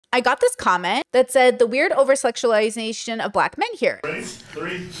I got this comment that said the weird over-sexualization of black men here. Ready?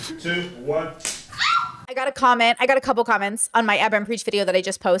 3, 2, 1. I got a comment. I got a couple comments on my Abba and Preach video that I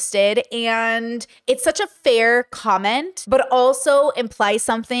just posted, and it's such a fair comment, but also implies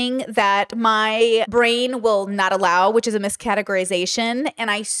something that my brain will not allow, which is a miscategorization.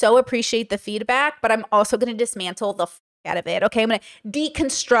 And I so appreciate the feedback, but I'm also going to dismantle the out of it. Okay, I'm going to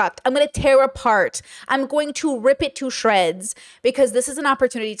deconstruct. I'm going to tear apart. I'm going to rip it to shreds because this is an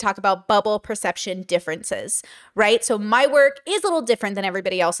opportunity to talk about bubble perception differences, right? So my work is a little different than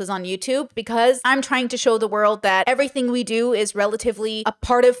everybody else's on YouTube because I'm trying to show the world that everything we do is relatively a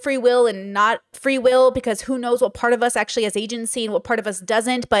part of free will and not free will, because who knows what part of us actually has agency and what part of us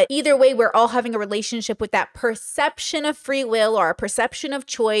doesn't. But either way, we're all having a relationship with that perception of free will, or a perception of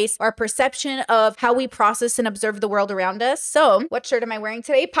choice, or a perception of how we process and observe the world around us. So what shirt am I wearing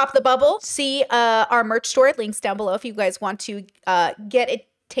today? Pop the bubble. See our merch store, links down below if you guys want to get a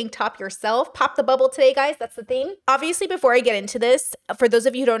tank top yourself. Pop the bubble today, guys. That's the theme. Obviously, before I get into this, for those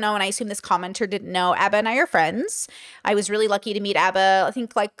of you who don't know, and I assume this commenter didn't know, Abba and I are friends. I was really lucky to meet Abba, I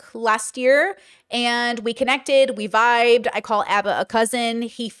think like last year, and we connected, we vibed. I call Abba a cousin.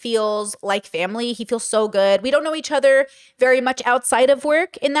 He feels like family. He feels so good. We don't know each other very much outside of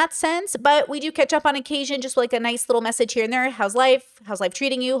work in that sense, but we do catch up on occasion, just like a nice little message here and there. How's life? How's life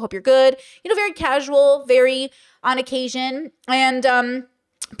treating you? Hope you're good. You know, very casual, very on occasion. And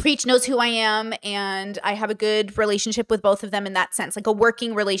Preach knows who I am, and I have a good relationship with both of them in that sense, like a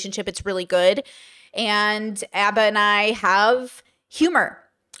working relationship. It's really good. And Abba and I have humor.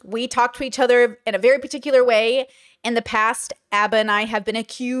 We talk to each other in a very particular way. In the past, Abba and I have been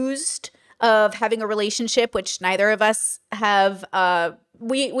accused of having a relationship, which neither of us have.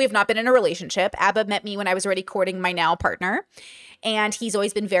 We have not been in a relationship. Abba met me when I was already courting my now partner, and he's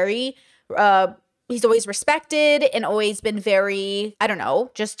always been very he's always respected and always been very, I don't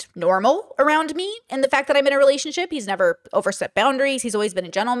know, just normal around me. And the fact that I'm in a relationship, he's never overstepped boundaries. He's always been a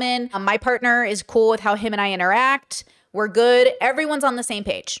gentleman. My partner is cool with how him and I interact. We're good. Everyone's on the same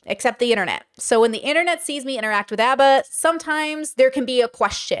page, except the internet. So when the internet sees me interact with Abba, sometimes there can be a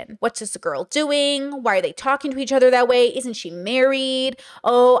question. What's this girl doing? Why are they talking to each other that way? Isn't she married?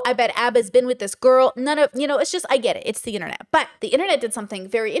 Oh, I bet Abba's been with this girl. None of, you know, it's just, I get it. It's the internet. But the internet did something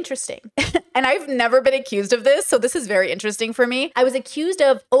very interesting. And I've never been accused of this, so this is very interesting for me. I was accused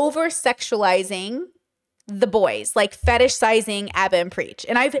of over-sexualizing the boys, like fetishizing Abba and Preach.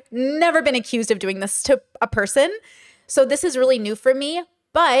 And I've never been accused of doing this to a person. So this is really new for me,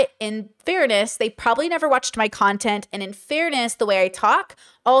 but in fairness, they probably never watched my content. And in fairness, the way I talk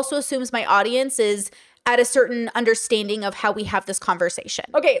also assumes my audience is at a certain understanding of how we have this conversation.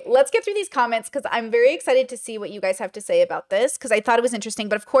 Okay, let's get through these comments because I'm very excited to see what you guys have to say about this because I thought it was interesting.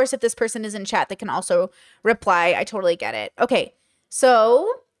 But of course, if this person is in chat, they can also reply. I totally get it. Okay,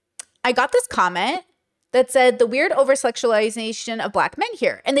 so I got this comment that said the weird over-sexualization of black men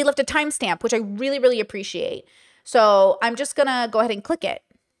here. And they left a timestamp, which I really, really appreciate. So I'm just gonna go ahead and click it.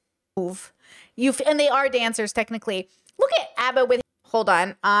 Move. And they are dancers technically. Look at Abba with, hold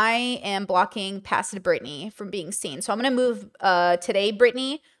on. I am blocking past Brittany from being seen. So I'm gonna move today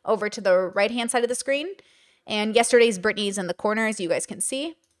Brittany over to the right-hand side of the screen. And yesterday's Brittany's in the corner, as you guys can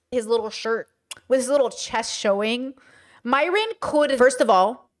see. His little shirt with his little chest showing. Myron could, first of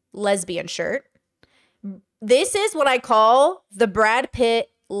all, lesbian shirt. This is what I call the Brad Pitt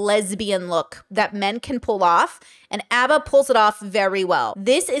lesbian look that men can pull off, and Abba pulls it off very well.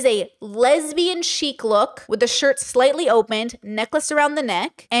 This is a lesbian chic look with the shirt slightly opened, necklace around the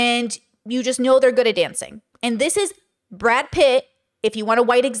neck, and you just know they're good at dancing. And this is Brad Pitt, if you want a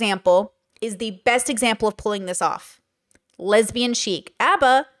white example, is the best example of pulling this off. Lesbian chic.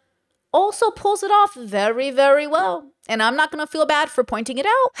 Abba also pulls it off very, very well. And I'm not going to feel bad for pointing it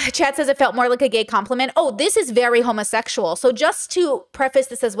out. Chat says it felt more like a gay compliment. Oh, this is very homosexual. So just to preface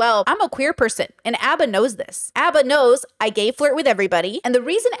this as well, I'm a queer person and Abba knows this. Abba knows I gay flirt with everybody. And the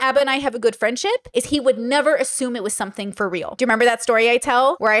reason Abba and I have a good friendship is he would never assume it was something for real. Do you remember that story I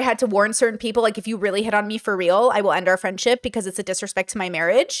tell where I had to warn certain people, like if you really hit on me for real, I will end our friendship because it's a disrespect to my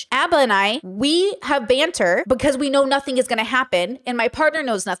marriage. Abba and I, we have banter because we know nothing is going to happen. And my partner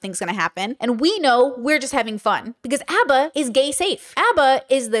knows nothing's going to happen. And we know we're just having fun because Abba is gay safe. Abba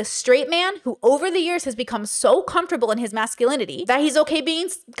is the straight man who over the years has become so comfortable in his masculinity that he's okay being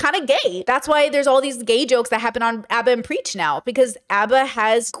kind of gay. That's why there's all these gay jokes that happen on Abba and Preach now, because Abba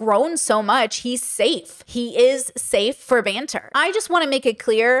has grown so much. He's safe. He is safe for banter. I just want to make it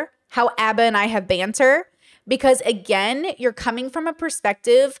clear how Abba and I have banter because again, you're coming from a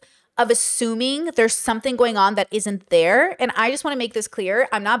perspective of assuming there's something going on that isn't there. And I just want to make this clear.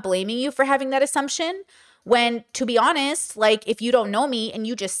 I'm not blaming you for having that assumption. When, to be honest, like if you don't know me and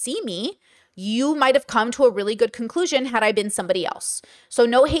you just see me, you might have come to a really good conclusion had I been somebody else. So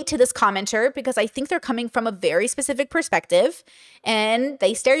no hate to this commenter, because I think they're coming from a very specific perspective and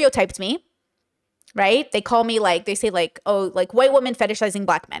they stereotyped me, right? They call me like, they say like, oh, like white women fetishizing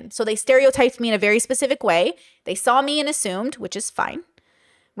black men. So they stereotyped me in a very specific way. They saw me and assumed, which is fine,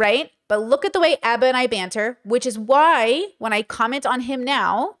 right? But look at the way Abba and I banter, which is why when I comment on him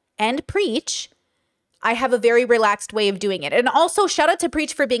now and Preach, I have a very relaxed way of doing it. And also shout out to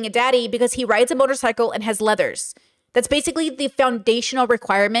Preach for being a daddy, because he rides a motorcycle and has leathers. That's basically the foundational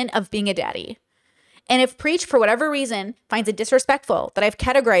requirement of being a daddy. And if Preach, for whatever reason, finds it disrespectful that I've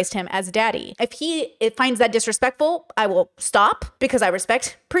categorized him as daddy, if he finds that disrespectful, I will stop because I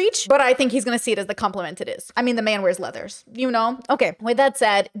respect Preach, but I think he's going to see it as the compliment it is. I mean, the man wears leathers, you know? Okay, with that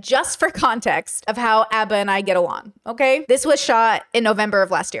said, just for context of how Abba and I get along, okay? This was shot in November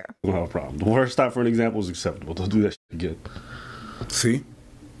of last year. I don't have a problem. The worst stop for an example is acceptable. Don't do that shit again. See?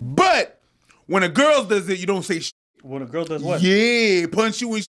 But when a girl does it, you don't say shit. When a girl does what? Yeah, punch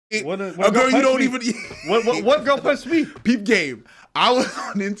you and shit. When a girl you don't me. even... What girl punched me? Peep game. I was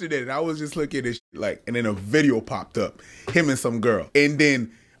on the internet and I was just looking at this shit, like, and then a video popped up, him and some girl. And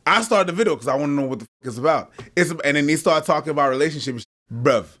then I started the video because I want to know what the fuck it's about. And then they started talking about relationships.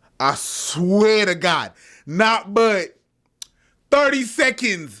 Bruv, I swear to God, not but 30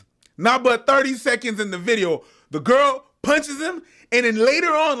 seconds in the video, the girl punches him, and then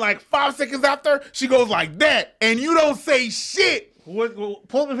later on, like 5 seconds after, she goes like that, and you don't say shit. Pull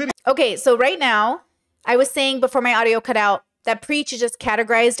up the video. Okay, so right now, I was saying before my audio cut out that Preach is just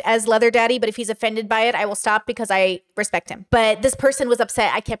categorized as leather daddy, but if he's offended by it, I will stop because I respect him. But this person was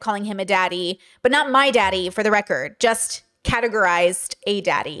upset. I kept calling him a daddy, but not my daddy, for the record, just categorized a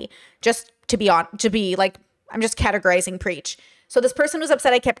daddy, just to be like, I'm just categorizing Preach. So this person was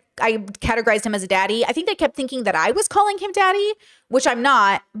upset. I categorized him as a daddy. I think they kept thinking that I was calling him daddy, which I'm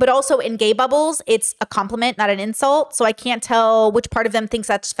not. But also in gay bubbles, it's a compliment, not an insult. So I can't tell which part of them thinks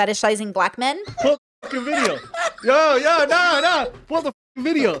that's fetishizing black men. Pull the fucking video. No. Pull the fucking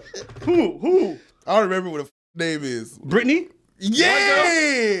video. Who? I don't remember what the name is. Brittany?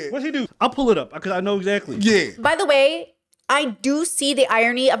 Yeah. What'd he do? I'll pull it up because I know exactly. Yeah. By the way, I do see the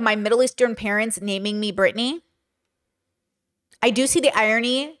irony of my Middle Eastern parents naming me Brittany. I do see the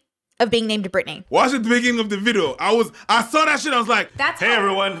irony of being named Brittany. Watch at the beginning of the video. I saw that shit. I was like, hey,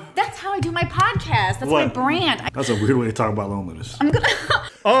 everyone. That's how I do my podcast. That's my brand. That's a weird way to talk about loneliness. I'm gonna.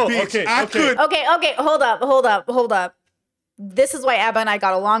 Oh, bitch, okay. Okay. Hold up. This is why Abba and I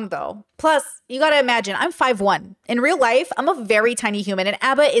got along, though. Plus, you gotta imagine, I'm 5'1". In real life, I'm a very tiny human, and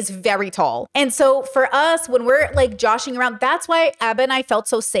Abba is very tall. And so for us, when we're like joshing around, that's why Abba and I felt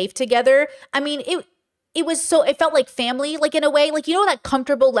so safe together. I mean, it felt like family, like in a way, like, you know, that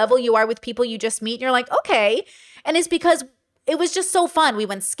comfortable level you are with people you just meet and you're like, okay. And it's because it was just so fun. We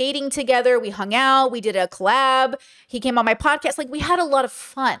went skating together. We hung out. We did a collab. He came on my podcast. Like, we had a lot of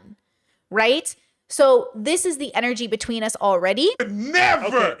fun, right? So this is the energy between us already. Never.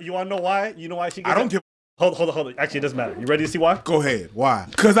 Okay, you want to know why? You know why she gets I don't give. Hold on. Actually, it doesn't matter. You ready to see why? Go ahead. Why?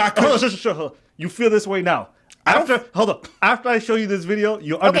 Because I could. Sure. You feel this way now. After I show you this video,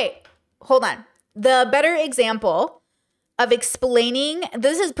 Okay, hold on. The better example of explaining,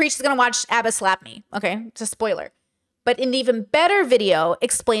 this is Preach is going to watch Abba slap me. Okay, it's a spoiler. But an even better video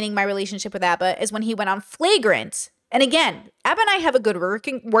explaining my relationship with Abba is when he went on Flagrant. And again, Abba and I have a good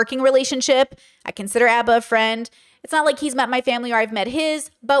working relationship. I consider Abba a friend. It's not like he's met my family or I've met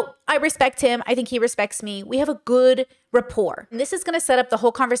his, but I respect him. I think he respects me. We have a good rapport. And this is going to set up the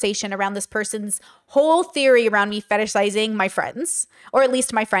whole conversation around this person's whole theory around me fetishizing my friends, or at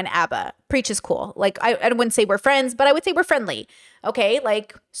least my friend Abba. Preach is cool. Like, I wouldn't say we're friends, but I would say we're friendly. Okay,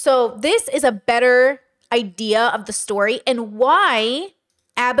 like, so this is a better idea of the story and why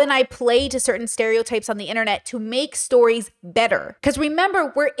Abba and I play to certain stereotypes on the internet to make stories better. Because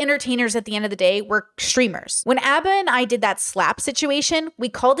remember, we're entertainers at the end of the day. We're streamers. When Abba and I did that slap situation, we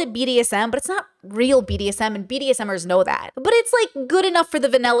called it BDSM, but it's not real BDSM, and BDSMers know that. But it's like good enough for the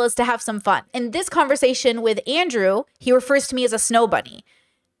vanillas to have some fun. In this conversation with Andrew, he refers to me as a snow bunny,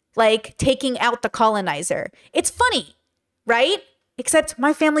 like taking out the colonizer. It's funny, right? Except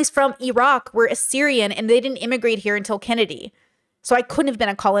my family's from Iraq. We're Assyrian, and they didn't immigrate here until Kennedy. So I couldn't have been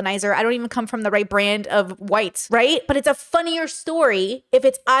a colonizer. I don't even come from the right brand of white, right? But it's a funnier story if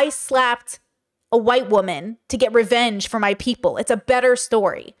it's I slapped a white woman to get revenge for my people. It's a better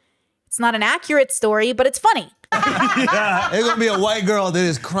story. It's not an accurate story, but it's funny. There's gonna be a white girl that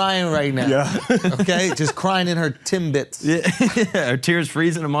is crying right now. Yeah. Okay, just crying in her Timbits. Yeah. Are tears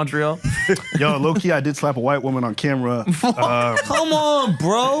freezing in Montreal? Yo, low key, I did slap a white woman on camera. Come on,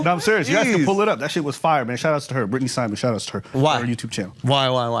 bro. No, I'm serious. You guys can Jeez. pull it up. That shit was fire, man. Shout outs to her. Brittany Simon, shout outs to her. Why? Her YouTube channel.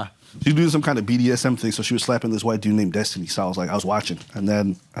 Why? She was doing some kind of BDSM thing, so she was slapping this white dude named Destiny. So I was watching, and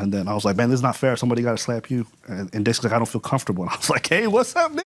then I was like, man, this is not fair. Somebody got to slap you. And Destiny's like, I don't feel comfortable. And I was like, hey, what's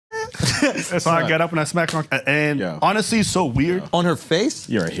up, nigga? And so I got up and I smacked her. And honestly, it's so weird. On her face?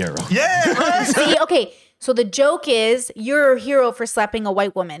 You're a hero. Yeah, right? See, okay, so the joke is you're a hero for slapping a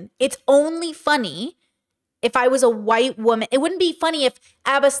white woman. It's only funny if I was a white woman. It wouldn't be funny if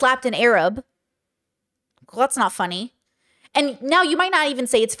ABBA slapped an Arab. Well, that's not funny. And now you might not even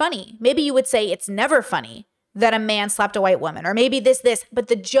say it's funny. Maybe you would say it's never funny that a man slapped a white woman, or maybe this. But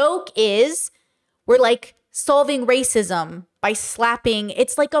the joke is we're like solving racism by slapping.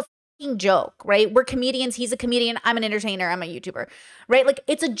 It's like a fucking joke, right? We're comedians. He's a comedian. I'm an entertainer. I'm a YouTuber, right? Like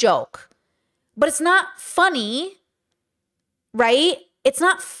it's a joke, but it's not funny, right? It's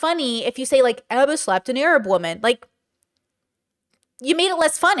not funny if you say like ABBA slapped an Arab woman. Like you made it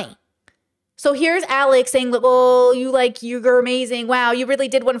less funny. So here's Alex saying, well, you're amazing. Wow, you really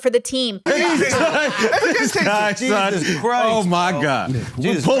did one for the team. Jesus Christ. Oh my God.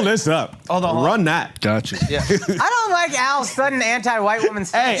 Pull this up. Hold on. Run that. Gotcha. I don't like Al's sudden anti-white woman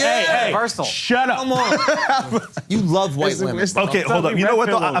stance. Hey. Universal. Shut up. Come on. You love white women. Okay, hold up. You know what,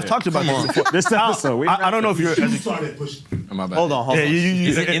 though? I've talked about this before. This episode. I don't know if you're... You started pushing. My bad. Hold on.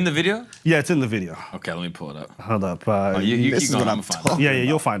 Is it in the video? Yeah, it's in the video. Okay, let me pull it up. Hold up. You This keep is going. what I'm I'm gonna find it. Yeah,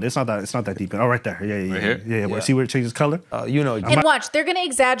 you'll find it. It's not that deep. Oh, right there. Yeah. Right here? Yeah. See where it changes color? You know. And watch, they're going to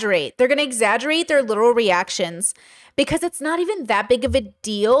exaggerate. They're going to exaggerate their little reactions because it's not even that big of a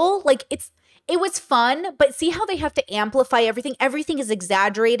deal. Like it was fun, but see how they have to amplify everything? Everything is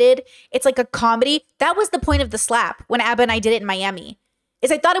exaggerated. It's like a comedy. That was the point of the slap when ABBA and I did it in Miami.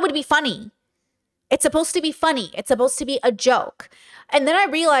 Is I thought it would be funny. It's supposed to be funny. It's supposed to be a joke. And then I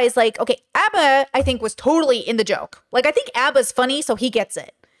realized like, okay, ABBA I think was totally in the joke. Like I think ABBA's funny, so he gets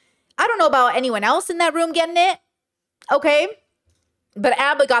it. I don't know about anyone else in that room getting it. Okay. But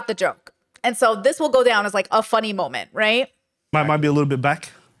ABBA got the joke. And so this will go down as like a funny moment, right? Might be a little bit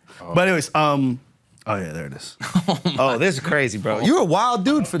back. But anyways, oh yeah, there it is. Oh, this is crazy, bro. You're a wild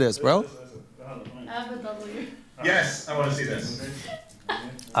dude for this, bro. Yes, I want to see this.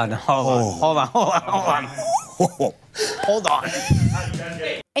 No, hold on.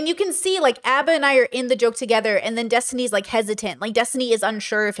 And you can see like ABBA and I are in the joke together, and then Destiny's like hesitant. Like Destiny is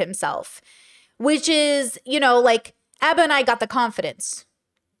unsure of himself, which is, like ABBA and I got the confidence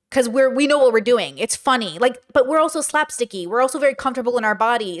because we know what we're doing. It's funny, like, but we're also slapsticky. We're also very comfortable in our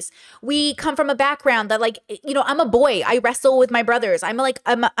bodies. We come from a background that like, I'm a boy. I wrestle with my brothers. I'm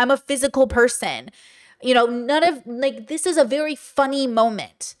a physical person. None of like this is a very funny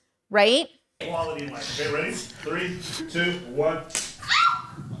moment, right? Quality in life. Okay, ready? 3, 2, 1.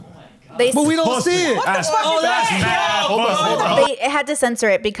 But we don't see it. That's mad. Hold on. They had to censor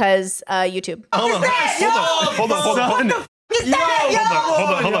it because YouTube. Hold on.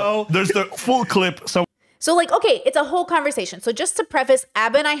 Hold on. There's the full clip. So like, okay, it's a whole conversation. So just to preface,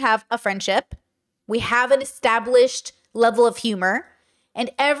 ABBA and I have a friendship. We have an established level of humor. And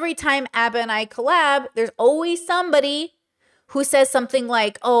every time ABBA and I collab, there's always somebody who says something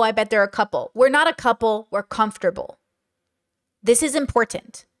like, oh, I bet they're a couple. We're not a couple. We're comfortable. This is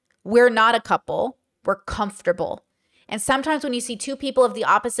important. We're not a couple. We're comfortable. And sometimes when you see two people of the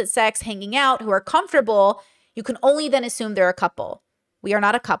opposite sex hanging out who are comfortable, you can only then assume they're a couple. We are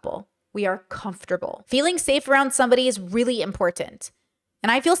not a couple. We are comfortable. Feeling safe around somebody is really important.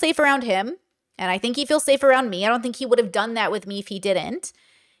 And I feel safe around him. And I think he feels safe around me. I don't think he would have done that with me if he didn't.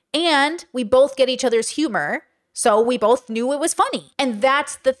 And we both get each other's humor. So we both knew it was funny. And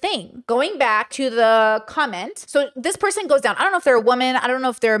that's the thing. Going back to the comment. So this person goes down. I don't know if they're a woman. I don't know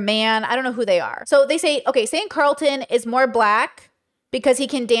if they're a man. I don't know who they are. So they say, okay, saying Carlton is more black because he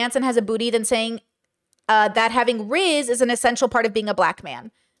can dance and has a booty than saying that having Riz is an essential part of being a black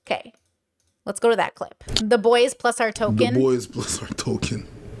man. Okay, let's go to that clip. The boys plus our token. The boys plus our token.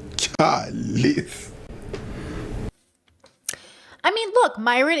 Golly. I mean, look,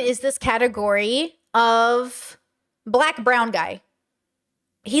 Myron is this category of black brown guy.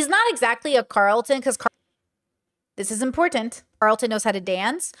 He's not exactly a Carlton because this is important. Carlton knows how to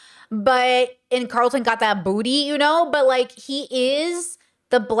dance, but Carlton got that booty, but like he is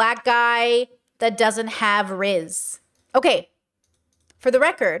the black guy that doesn't have Riz. Okay, for the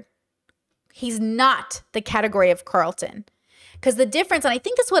record, he's not the category of Carlton. Because the difference, and I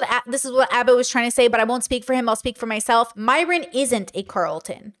think this is what ABBA was trying to say, but I won't speak for him, I'll speak for myself. Myron isn't a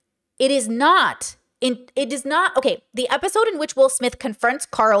Carlton. It is not it is not, okay, the episode in which Will Smith confronts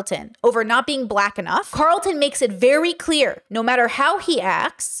Carlton over not being black enough, Carlton makes it very clear, no matter how he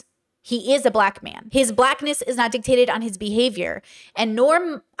acts, he is a black man. His blackness is not dictated on his behavior. And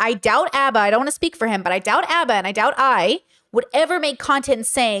I doubt Abba, I don't want to speak for him, but I doubt Abba and I doubt I would ever make content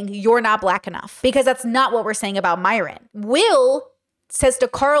saying you're not black enough, because that's not what we're saying about Myron. Will says to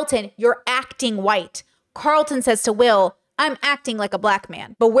Carlton, you're acting white. Carlton says to Will, I'm acting like a black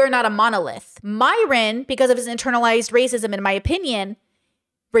man, but we're not a monolith. Myron, because of his internalized racism, in my opinion,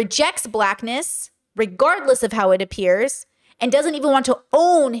 rejects blackness regardless of how it appears and doesn't even want to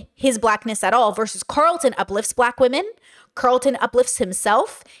own his blackness at all, versus Carlton uplifts black women. Carlton uplifts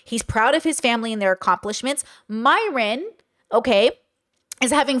himself. He's proud of his family and their accomplishments. Myron, okay,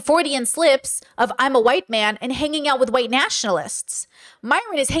 is having Freudian slips of I'm a white man and hanging out with white nationalists.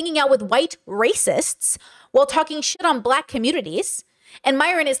 Myron is hanging out with white racists while talking shit on black communities. And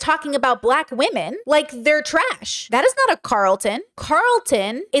Myron is talking about black women like they're trash. That is not a Carlton.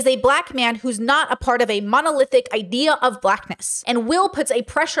 Carlton is a black man who's not a part of a monolithic idea of blackness. And Will puts a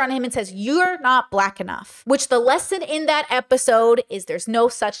pressure on him and says, you're not black enough. Which the lesson in that episode is there's no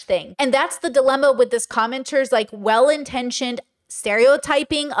such thing. And that's the dilemma with this commenter's like well-intentioned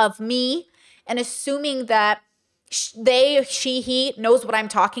stereotyping of me and assuming that he knows what I'm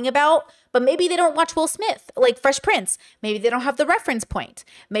talking about, but maybe they don't watch Will Smith, like Fresh Prince. Maybe they don't have the reference point.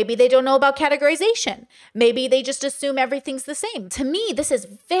 Maybe they don't know about categorization. Maybe they just assume everything's the same. To me, this is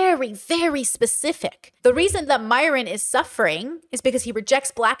very, very specific. The reason that Myron is suffering is because he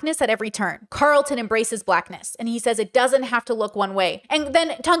rejects blackness at every turn. Carlton embraces blackness, and he says it doesn't have to look one way. And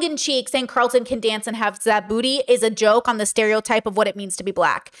then tongue-in-cheek saying Carlton can dance and have that booty is a joke on the stereotype of what it means to be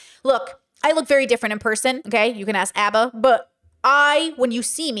black. Look, I look very different in person, okay? You can ask Abba, but when you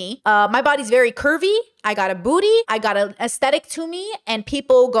see me, my body's very curvy. I got a booty. I got an aesthetic to me. And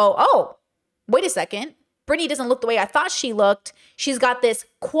people go, oh, wait a second. Brittany doesn't look the way I thought she looked. She's got this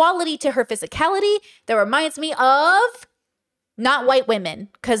quality to her physicality that reminds me of not white women.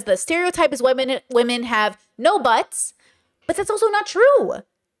 Because the stereotype is women have no butts. But that's also not true.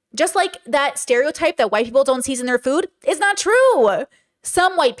 Just like that stereotype that white people don't season their food is not true.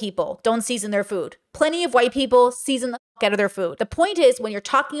 Some white people don't season their food. Plenty of white people season the fuck out of their food. The point is, when you're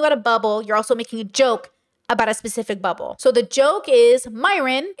talking about a bubble, you're also making a joke about a specific bubble. So the joke is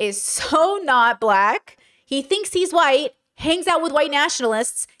Myron is so not black. He thinks he's white, hangs out with white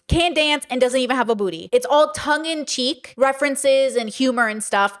nationalists, can't dance, and doesn't even have a booty. It's all tongue-in-cheek references and humor and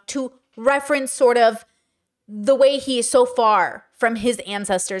stuff to reference sort of the way he is so far from his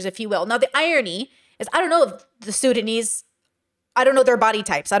ancestors, if you will. Now, the irony is, I don't know if the Sudanese, I don't know their body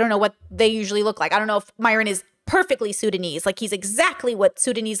types. I don't know what they usually look like. I don't know if Myron is perfectly Sudanese, like he's exactly what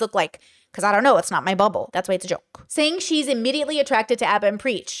Sudanese look like, because I don't know. It's not my bubble. That's why it's a joke. Saying she's immediately attracted to Abba and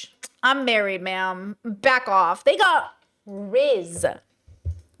Preach. I'm married, ma'am. Back off. They got Riz.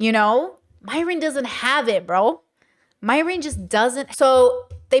 You know? Myron doesn't have it, bro. Myron just doesn't. So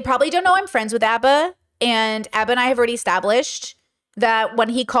they probably don't know I'm friends with Abba, and Abba and I have already established that when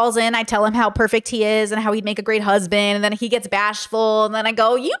he calls in, I tell him how perfect he is and how he'd make a great husband. And then he gets bashful. And then I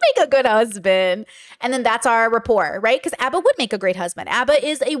go, you make a good husband. And then that's our rapport, right? Because Abba would make a great husband. Abba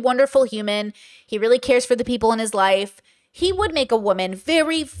is a wonderful human. He really cares for the people in his life. He would make a woman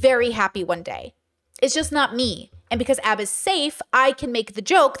very, very happy one day. It's just not me. And because Abba's safe, I can make the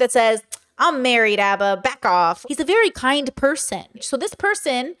joke that says, I'm married, Abba, back off. He's a very kind person. So this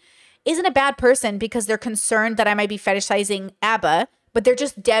person isn't a bad person because they're concerned that I might be fetishizing Abba, but they're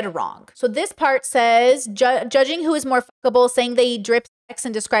just dead wrong. So this part says, judging who is more fuckable, saying they drip sex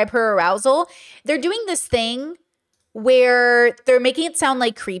and describe her arousal. They're doing this thing where they're making it sound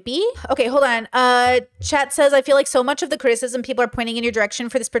like creepy. Okay, hold on. Chat says, I feel like so much of the criticism people are pointing in your direction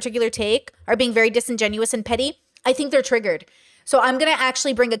for this particular take are being very disingenuous and petty. I think they're triggered. So I'm going to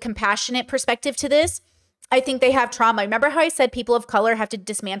actually bring a compassionate perspective to this. I think they have trauma. Remember how I said people of color have to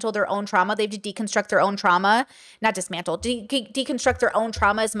dismantle their own trauma? They have to deconstruct their own trauma. Not dismantle, deconstruct their own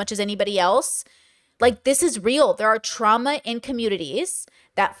trauma as much as anybody else. Like, this is real. There are trauma in communities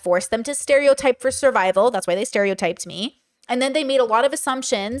that force them to stereotype for survival. That's why they stereotyped me. And then they made a lot of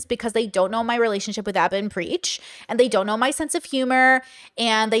assumptions because they don't know my relationship with Abba and Preach, and they don't know my sense of humor,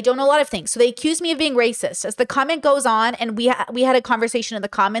 and they don't know a lot of things. So they accused me of being racist. As the comment goes on, and we had a conversation in the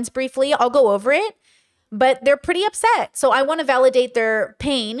comments briefly, I'll go over it. But they're pretty upset. So I want to validate their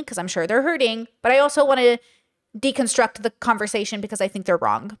pain because I'm sure they're hurting. But I also want to deconstruct the conversation because I think they're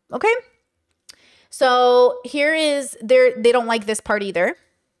wrong. Okay? So here is, they don't like this part either.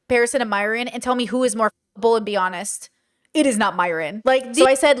 Comparison to Myron, and tell me who is more fuckable, and be honest. It is not Myron. Like, so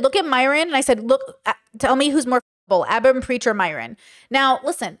I said, look at Myron, and I said, look, tell me who's more fuckable, Abba and Preach or Myron. Now,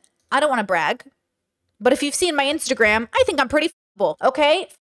 listen, I don't want to brag, But if you've seen my Instagram, I think I'm pretty fuckable, okay?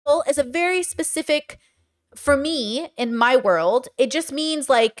 Fuckable is a very specific, for me, in my world, it just means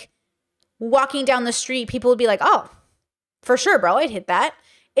like walking down the street, people would be like, oh, for sure, bro, I'd hit that.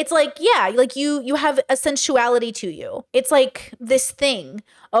 It's like, yeah, like you have a sensuality to you. It's like this thing.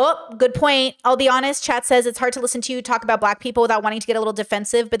 Oh, good point. I'll be honest. Chat says it's hard to listen to you talk about Black people without wanting to get a little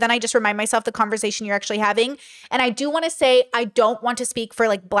defensive. But then I just remind myself the conversation you're actually having. And I do want to say, I don't want to speak for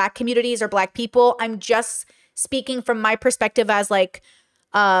like Black communities or Black people. I'm just speaking from my perspective as like,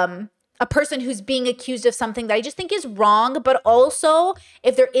 a person who's being accused of something that I just think is wrong. But also,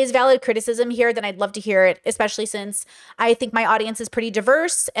 if there is valid criticism here, then I'd love to hear it, especially since I think my audience is pretty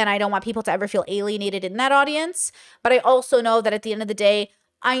diverse and I don't want people to ever feel alienated in that audience. But I also know that at the end of the day,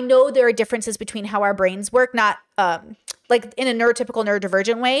 I know there are differences between how our brains work, not like in a neurotypical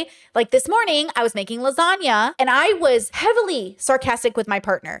neurodivergent way. Like this morning, I was making lasagna and I was heavily sarcastic with my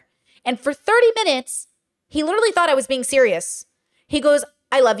partner. And for 30 minutes, he literally thought I was being serious. He goes,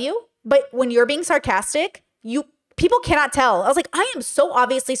 I love you. But when you're being sarcastic, people cannot tell. I was like, I am so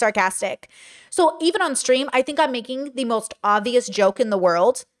obviously sarcastic. So even on stream, I think I'm making the most obvious joke in the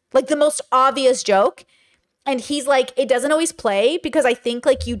world, like the most obvious joke. And he's like, it doesn't always play because I think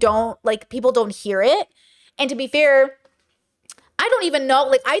like people don't hear it. And to be fair, I don't even know,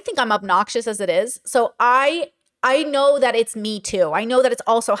 like I think I'm obnoxious as it is. So I know that it's me too. I know that it's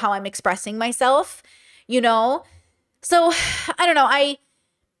also how I'm expressing myself, you know? So I don't know.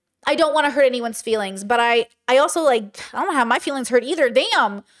 I don't want to hurt anyone's feelings, but I also like, I don't want to have my feelings hurt either.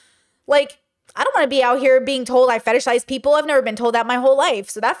 Damn. Like, I don't want to be out here being told I fetishize people. I've never been told that my whole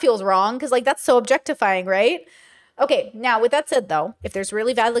life. So that feels wrong because like, that's so objectifying, right? Okay. Now with that said though, if there's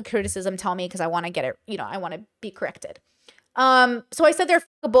really valid criticism, tell me because I want to get it, you know, I want to be corrected. So I said they're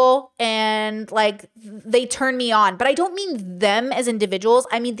fuckable and like they turn me on, but I don't mean them as individuals.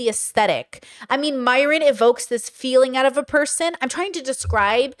 I mean the aesthetic. I mean, Myron evokes this feeling out of a person. I'm trying to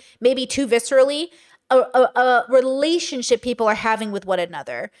describe maybe too viscerally a relationship people are having with one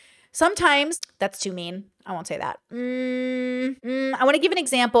another. Sometimes that's too mean. I won't say that. I want to give an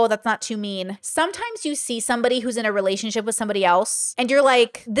example that's not too mean. Sometimes you see somebody who's in a relationship with somebody else and you're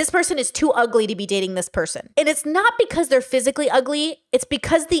like, this person is too ugly to be dating this person. And it's not because they're physically ugly. It's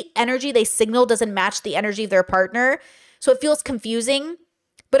because the energy they signal doesn't match the energy of their partner. So it feels confusing.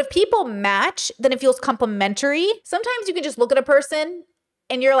 But if people match, then it feels complementary. Sometimes you can just look at a person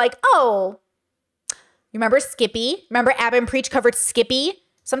and you're like, oh, you remember Skippy? Remember Ab and Preach covered Skippy?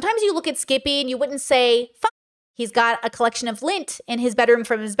 Sometimes you look at Skippy and you wouldn't say, fuck, he's got a collection of lint in his bedroom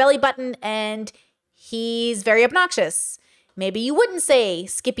from his belly button and he's very obnoxious. Maybe you wouldn't say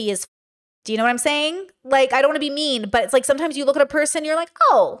Skippy is, do you know what I'm saying? Like, I don't want to be mean, but it's like sometimes you look at a person, you're like,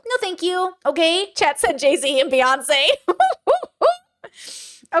 oh, no, thank you. Okay. Chat said Jay-Z and Beyonce.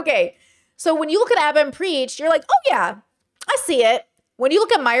 Okay. So when you look at Ab and Preach, you're like, oh yeah, I see it. When you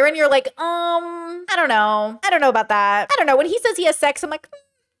look at Myron, you're like, I don't know. I don't know about that. I don't know. When he says he has sex, I'm like,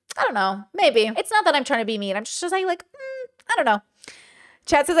 I don't know. Maybe. It's not that I'm trying to be mean. I'm just like, I don't know.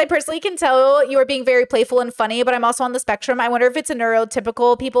 Chat says, I personally can tell you are being very playful and funny, but I'm also on the spectrum. I wonder if it's a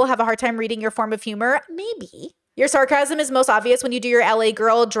neurotypical. People have a hard time reading your form of humor. Maybe. Your sarcasm is most obvious when you do your LA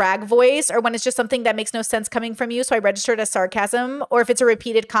girl drag voice or when it's just something that makes no sense coming from you. So I registered as sarcasm, or if it's a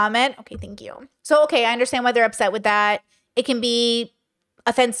repeated comment. Okay, thank you. So, okay, I understand why they're upset with that. It can be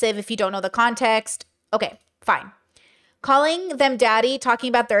offensive if you don't know the context. Okay, fine. Calling them daddy, talking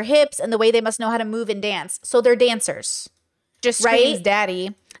about their hips and the way they must know how to move and dance. So they're dancers. Just screams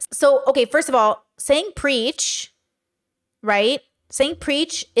daddy. So, okay, first of all, saying preach, right? Saying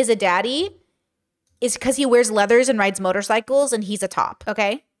preach is a daddy is because he wears leathers and rides motorcycles and he's a top,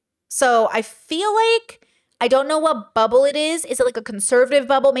 okay? So I feel like, I don't know what bubble it is. Is it like a conservative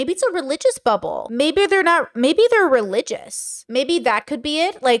bubble? Maybe it's a religious bubble. Maybe they're not, maybe they're religious. Maybe that could be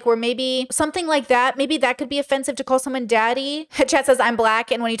it. Like, or maybe something like that. Maybe that could be offensive to call someone daddy. Chat says, I'm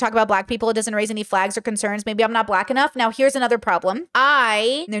Black. And when you talk about Black people, it doesn't raise any flags or concerns. Maybe I'm not Black enough. Now, here's another problem.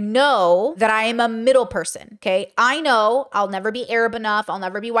 I know that I am a middle person. Okay. I know I'll never be Arab enough. I'll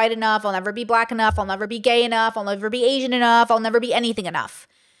never be white enough. I'll never be Black enough. I'll never be gay enough. I'll never be Asian enough. I'll never be anything enough.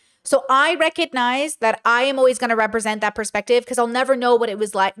 So I recognize that I am always going to represent that perspective because I'll never know what it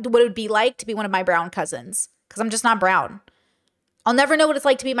would be like to be one of my brown cousins because I'm just not brown. I'll never know what it's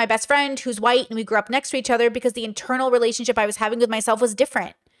like to be my best friend who's white and we grew up next to each other because the internal relationship I was having with myself was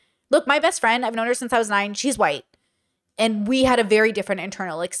different. Look, my best friend, I've known her since I was 9. She's white. And we had a very different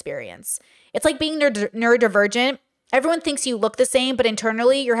internal experience. It's like being neurodivergent. Everyone thinks you look the same, but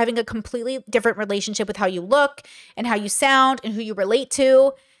internally you're having a completely different relationship with how you look and how you sound and who you relate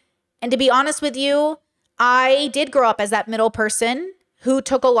to. And to be honest with you, I did grow up as that middle person who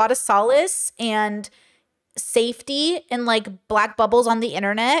took a lot of solace and safety in like black bubbles on the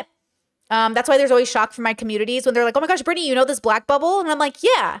internet. That's why there's always shock from my communities when they're like, oh my gosh, Brittany, you know this black bubble? And I'm like,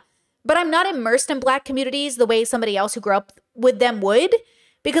 yeah, but I'm not immersed in black communities the way somebody else who grew up with them would.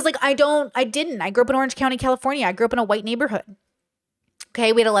 Because like, I didn't. I grew up in Orange County, California. I grew up in a white neighborhood.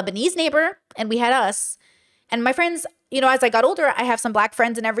 Okay, we had a Lebanese neighbor and we had us. And my friends, you know, as I got older, I have some black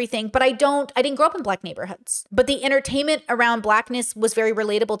friends and everything, but I didn't grow up in black neighborhoods. But the entertainment around blackness was very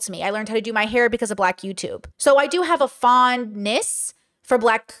relatable to me. I learned how to do my hair because of black YouTube. So I do have a fondness for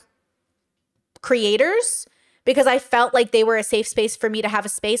black creators because I felt like they were a safe space for me to have a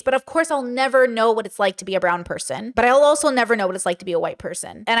space. But of course, I'll never know what it's like to be a brown person, but I'll also never know what it's like to be a white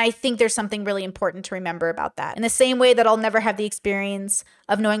person. And I think there's something really important to remember about that. In the same way that I'll never have the experience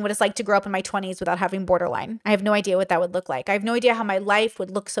of knowing what it's like to grow up in my 20s without having borderline. I have no idea what that would look like. I have no idea how my life would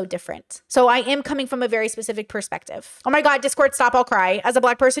look so different. So I am coming from a very specific perspective. Oh my God, Discord, stop, I'll cry. As a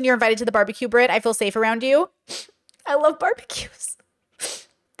black person, you're invited to the barbecue, Britt. I feel safe around you. I love barbecues.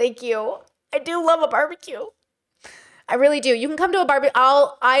 Thank you. I do love a barbecue. I really do. You can come to a barbecue.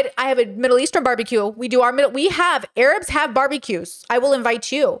 I have a Middle Eastern barbecue. Arabs have barbecues. I will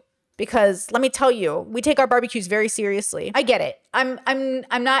invite you because let me tell you, we take our barbecues very seriously. I get it. I'm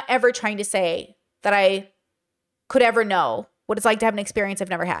not ever trying to say that I could ever know what it's like to have an experience I've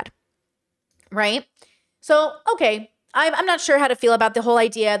never had. Right? So, okay. I'm not sure how to feel about the whole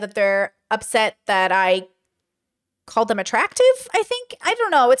idea that they're upset that I called them attractive, I think. I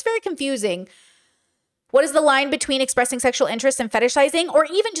don't know. It's very confusing. What is the line between expressing sexual interest and fetishizing, or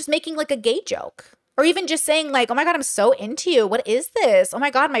even just making like a gay joke, or even just saying like, oh my God, I'm so into you. What is this? Oh my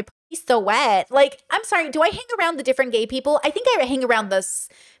God, my pussy's so wet. Like, I'm sorry. Do I hang around the different gay people? I think I hang around this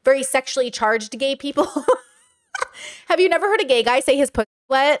very sexually charged gay people. Have you never heard a gay guy say his pussy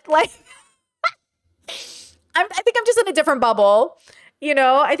wet? Like, I think I'm just in a different bubble. You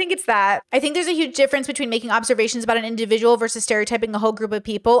know, I think it's that. I think there's a huge difference between making observations about an individual versus stereotyping a whole group of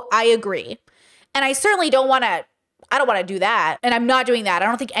people. I agree. And I certainly don't want to do that. And I'm not doing that. I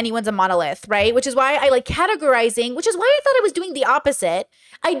don't think anyone's a monolith, right? Which is why I like categorizing, which is why I thought I was doing the opposite.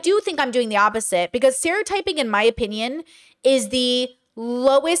 I do think I'm doing the opposite because stereotyping, in my opinion, is the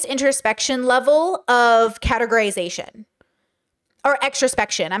lowest introspection level of categorization or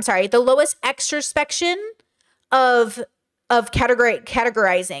extrospection. I'm sorry, the lowest extrospection of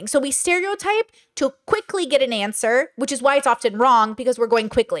categorizing. So we stereotype to quickly get an answer, which is why it's often wrong because we're going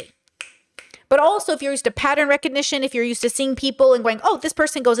quickly. But also if you're used to pattern recognition, if you're used to seeing people and going, oh, this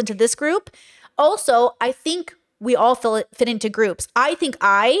person goes into this group. Also, I think we all fit into groups. I think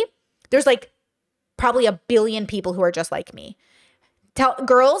there's like probably 1 billion people who are just like me. Tell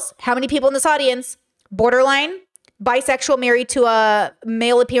girls, how many people in this audience? Borderline, bisexual, married to a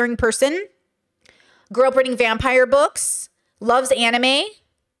male appearing person, grew up reading vampire books, loves anime.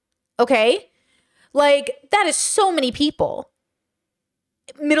 Okay. Like that is so many people.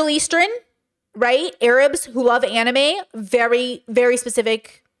 Middle Eastern, right? Arabs who love anime, very, very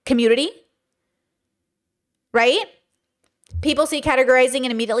specific community, right? People see categorizing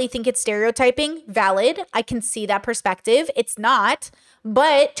and immediately think it's stereotyping. Valid. I can see that perspective. It's not.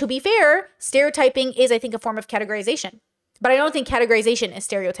 But to be fair, stereotyping is, I think, a form of categorization. But I don't think categorization is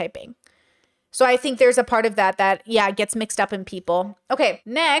stereotyping. So I think there's a part of that, yeah, gets mixed up in people. Okay,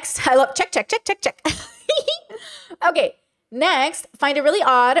 next. I love, check. Okay, next, find it really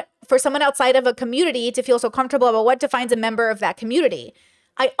odd for someone outside of a community to feel so comfortable about what defines a member of that community.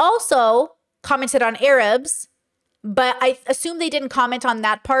 I also commented on Arabs, but I assume they didn't comment on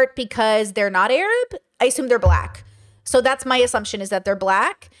that part because they're not Arab. I assume they're black. So that's my assumption, is that they're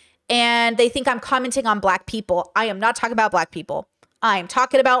black and they think I'm commenting on black people. I am not talking about black people. I'm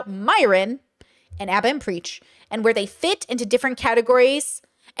talking about Myron and Abba and Preach and where they fit into different categories.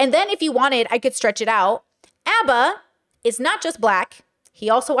 And then if you wanted, I could stretch it out. Abba is not just black. He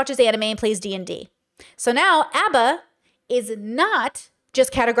also watches anime and plays D&D. So now Abba is not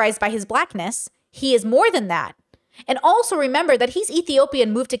just categorized by his blackness. He is more than that. And also remember that he's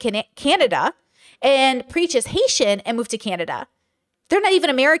Ethiopian, moved to Canada, and Preach is Haitian and moved to Canada. They're not even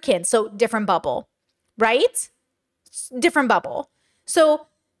American, so different bubble, right? Different bubble. So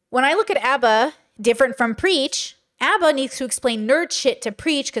when I look at Abba, different from Preach, Abba needs to explain nerd shit to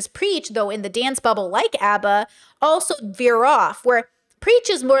Preach because Preach, though in the dance bubble like Abba, also veer off, where Preach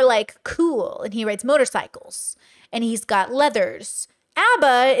is more like cool and he rides motorcycles and he's got leathers.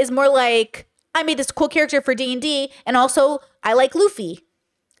 Abba is more like, I made this cool character for D&D and also I like Luffy.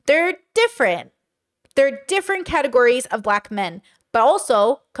 They're different. They're different categories of black men, but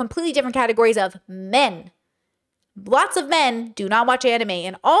also completely different categories of men. Lots of men do not watch anime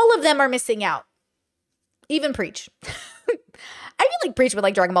and all of them are missing out. Even Preach. I feel like Preach would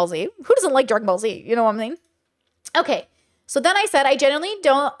like Dragon Ball Z. Who doesn't like Dragon Ball Z? You know what I mean? Okay. So then I said, I generally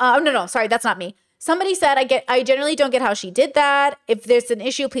don't, no, sorry, that's not me. Somebody said, I generally don't get how she did that. If there's an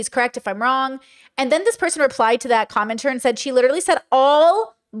issue, please correct if I'm wrong. And then this person replied to that commenter and said, she literally said,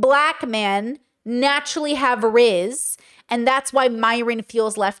 all black men naturally have Riz, and that's why Myron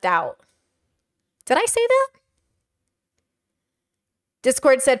feels left out. Did I say that?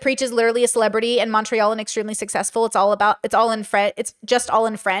 Discord said, Preach is literally a celebrity in Montreal and extremely successful. It's all in French. It's just all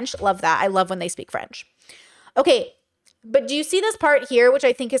in French. Love that. I love when they speak French. Okay. But do you see this part here, which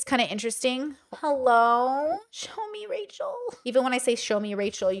I think is kind of interesting? Hello? Show me Rachel. Even when I say show me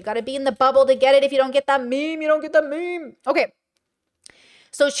Rachel, you got to be in the bubble to get it. If you don't get that meme, you don't get that meme. Okay.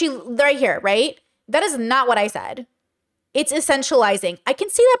 So right here, right? That is not what I said. It's essentializing. I can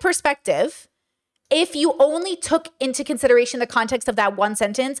see that perspective if you only took into consideration the context of that one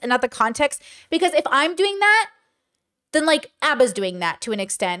sentence and not the context. Because if I'm doing that, then like Abba's doing that to an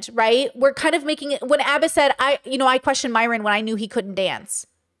extent, right? We're kind of making it, when Abba said, I questioned Myron when I knew he couldn't dance.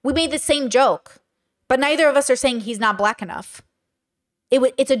 We made the same joke, but neither of us are saying he's not black enough.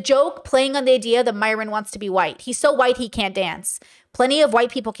 It's a joke playing on the idea that Myron wants to be white. He's so white he can't dance. Plenty of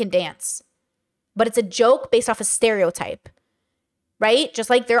white people can dance, but it's a joke based off a stereotype, right? Just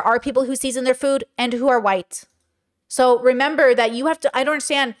like there are people who season their food and who are white. So remember that you have to, I don't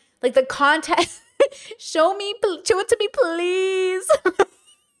understand, like the context. Show it to me, please.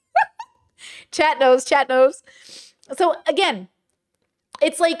 Chat knows. So again,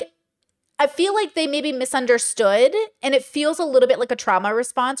 it's like, I feel like they maybe misunderstood, and it feels a little bit like a trauma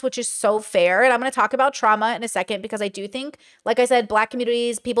response, which is so fair. And I'm going to talk about trauma in a second, because I do think, like I said, black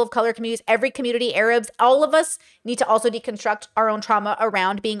communities, people of color communities, every community, Arabs, all of us need to also deconstruct our own trauma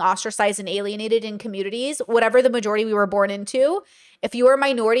around being ostracized and alienated in communities, whatever the majority we were born into. If you are a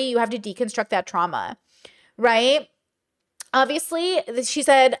minority, you have to deconstruct that trauma, right? Obviously, she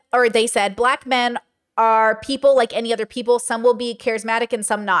said, or they said, black men are people like any other people. Some will be charismatic and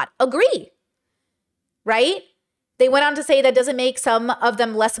some not. Agree, right? They went on to say that doesn't make some of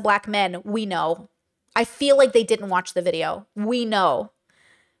them less black men. We know. I feel like they didn't watch the video. We know,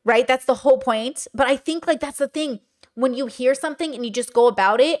 right? That's the whole point. But I think like that's the thing. When you hear something and you just go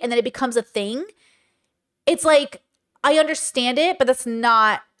about it and then it becomes a thing, it's like, I understand it, but that's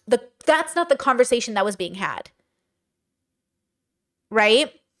not the conversation that was being had,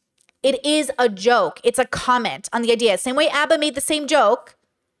 right? It is a joke. It's a comment on the idea. Same way Abba made the same joke,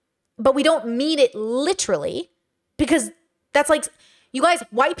 but we don't mean it literally, because that's like, you guys,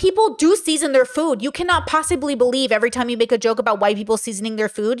 white people do season their food. You cannot possibly believe every time you make a joke about white people seasoning their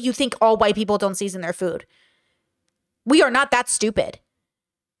food, you think all white people don't season their food. We are not that stupid,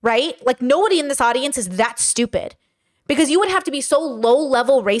 right? Like nobody in this audience is that stupid. Because you would have to be so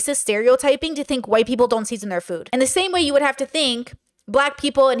low-level racist stereotyping to think white people don't season their food. And the same way you would have to think black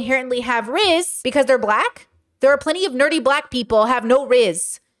people inherently have Riz because they're black. There are plenty of nerdy black people have no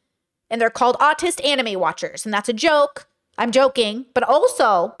Riz. And they're called autist anime watchers. And that's a joke. I'm joking. But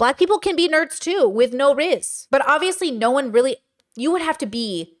also, black people can be nerds too with no Riz. But obviously, no one really... You would have to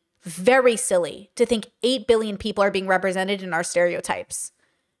be very silly to think 8 billion people are being represented in our stereotypes.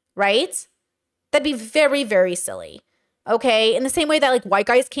 Right? That'd be very, very silly. Okay, in the same way that like white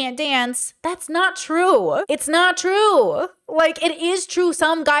guys can't dance, that's not true. It's not true. Like it is true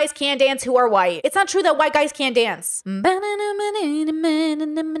some guys can dance who are white. It's not true that white guys can't dance. So then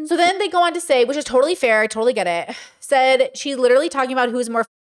they go on to say, which is totally fair, I totally get it, said she's literally talking about who's more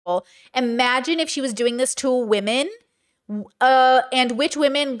f***able. Imagine if she was doing this to women and which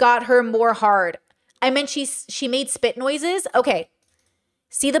women got her more hard. I meant she made spit noises. Okay,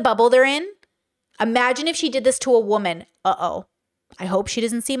 see the bubble they're in? Imagine if she did this to a woman. Uh-oh. I hope she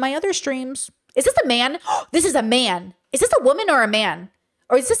doesn't see my other streams. Is this a man? This is a man. Is this a woman or a man?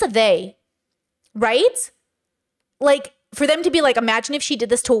 Or is this a they? Right? Like, for them to be like, imagine if she did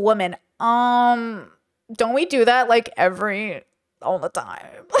this to a woman. Don't we do that like all the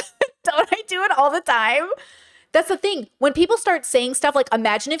time? Don't I do it all the time? That's the thing. When people start saying stuff like,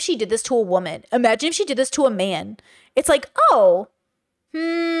 imagine if she did this to a woman. Imagine if she did this to a man. It's like, oh,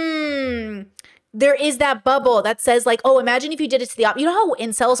 there is that bubble that says like, oh, imagine if you did it to the you know how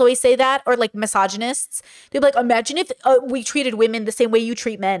incels always say that, or like misogynists? They'd be like, imagine if we treated women the same way you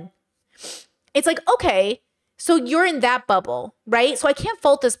treat men. It's like, okay, so you're in that bubble, right? So I can't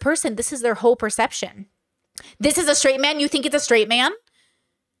fault this person. This is their whole perception. This is a straight man. You think it's a straight man?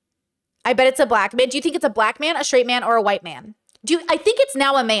 I bet it's a black man. Do you think it's a black man, a straight man, or a white man? I think it's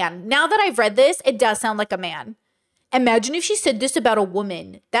now a man. Now that I've read this, it does sound like a man. Imagine if she said this about a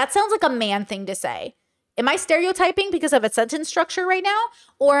woman. That sounds like a man thing to say. Am I stereotyping because of a sentence structure right now?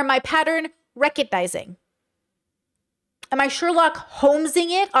 Or am I pattern recognizing? Am I Sherlock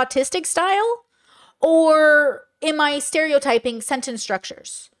Holmesing it autistic style? Or am I stereotyping sentence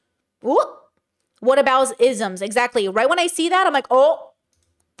structures? Ooh. What about isms? Exactly. Right when I see that, I'm like, oh,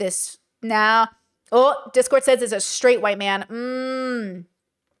 this, nah. Oh, Discord says it's a straight white man.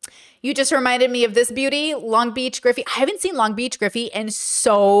 You just reminded me of this beauty, Long Beach Griffey. I haven't seen Long Beach Griffey in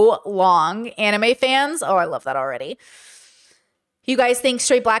so long. Anime fans, oh, I love that already. You guys think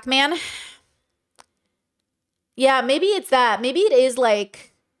straight black man? Yeah, maybe it's that. Maybe it is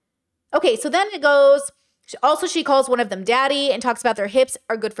like, okay, so then it goes, also she calls one of them daddy and talks about their hips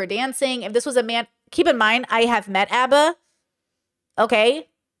are good for dancing. If this was a man, keep in mind, I have met ABBA. Okay.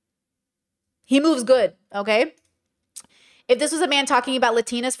 He moves good. Okay. If this was a man talking about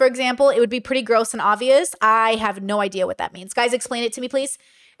Latinas, for example, it would be pretty gross and obvious. I have no idea what that means. Guys, explain it to me, please.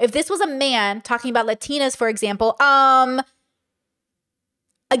 If this was a man talking about Latinas, for example,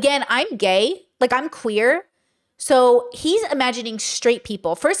 again, I'm gay, like I'm queer. So he's imagining straight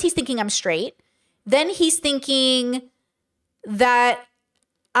people. First, he's thinking I'm straight. Then he's thinking that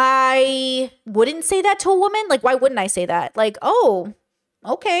I wouldn't say that to a woman. Like, why wouldn't I say that? Like, oh,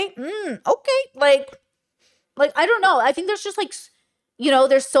 okay. Okay. Like, I don't know. I think there's just like, you know,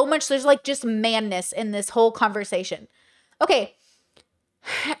 there's so much, there's like just manness in this whole conversation. Okay.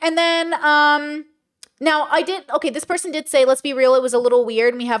 And then, now this person did say, let's be real, it was a little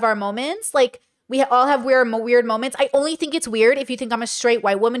weird. We have our moments. Like, we all have weird moments. I only think it's weird if you think I'm a straight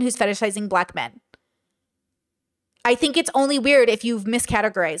white woman who's fetishizing black men. I think it's only weird if you've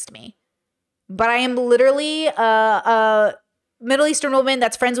miscategorized me. But I am literally a Middle Eastern woman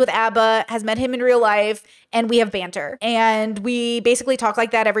that's friends with ABBA, has met him in real life, and we have banter. And we basically talk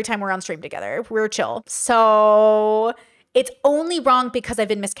like that every time we're on stream together. We're chill. So it's only wrong because I've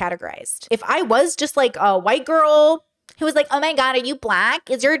been miscategorized. If I was just like a white girl who was like, oh my God, are you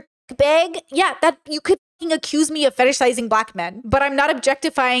black? Is your big? Yeah, that you could accuse me of fetishizing black men, but I'm not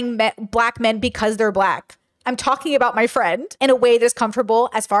objectifying black men because they're black. I'm talking about my friend in a way that's comfortable,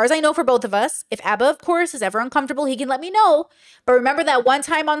 as far as I know, for both of us. If ABBA, of course, is ever uncomfortable, he can let me know. But remember that one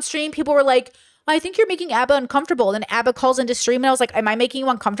time on stream, people were like, I think you're making ABBA uncomfortable. And then ABBA calls into stream and I was like, am I making you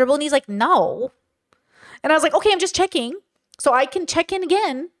uncomfortable? And he's like, no. And I was like, okay, I'm just checking. So I can check in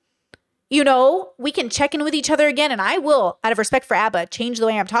again. You know, we can check in with each other again. And I will, out of respect for ABBA, change the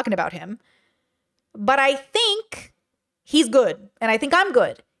way I'm talking about him. But I think he's good. And I think I'm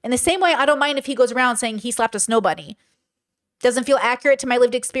good. In the same way, I don't mind if he goes around saying he slapped a snow bunny. Doesn't feel accurate to my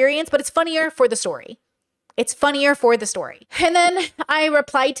lived experience, but it's funnier for the story. It's funnier for the story. And then I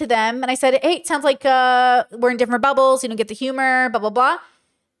replied to them and I said, hey, it sounds like we're in different bubbles. You don't get the humor, blah, blah, blah.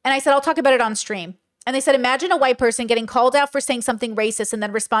 And I said, I'll talk about it on stream. And they said, imagine a white person getting called out for saying something racist and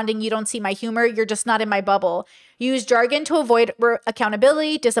then responding, you don't see my humor. You're just not in my bubble. You use jargon to avoid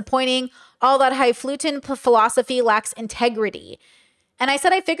accountability, disappointing. All that highfalutin philosophy lacks integrity. And I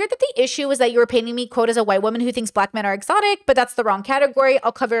said, I figured that the issue was that you were painting me, quote, as a white woman who thinks black men are exotic, but that's the wrong category.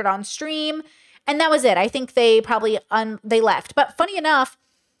 I'll cover it on stream. And that was it. I think they probably, they left. But funny enough,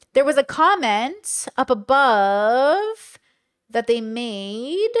 there was a comment up above that they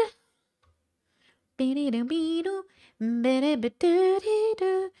made. Where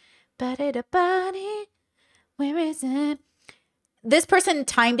is it? This person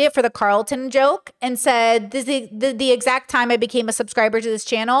timed it for the Carlton joke and said, this is the exact time I became a subscriber to this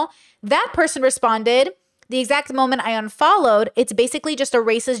channel. That person responded, the exact moment I unfollowed, it's basically just a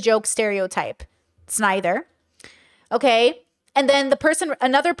racist joke stereotype. It's neither. Okay. And then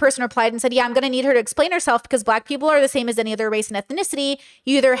another person replied and said, yeah, I'm going to need her to explain herself because black people are the same as any other race and ethnicity.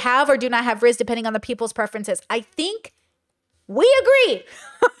 You either have or do not have riz depending on the people's preferences. I think we agree.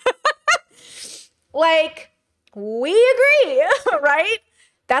 Like, we agree, right?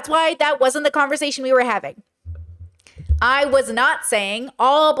 That's why that wasn't the conversation we were having. I was not saying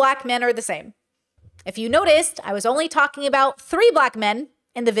all black men are the same. If you noticed, I was only talking about 3 black men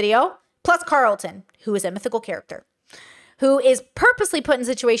in the video, plus Carlton, who is a mythical character, who is purposely put in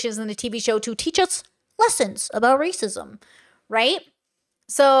situations in the TV show to teach us lessons about racism, right?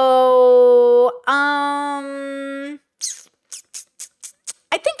 So, I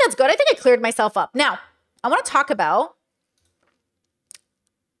think that's good. I think I cleared myself up. Now, I want to talk about,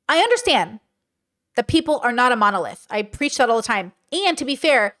 I understand that people are not a monolith. I preach that all the time. And to be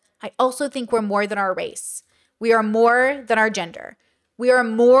fair, I also think we're more than our race. We are more than our gender. We are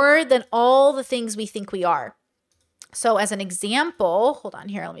more than all the things we think we are. So as an example, hold on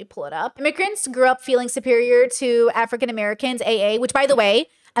here, let me pull it up. Immigrants grew up feeling superior to African Americans, AA, which by the way,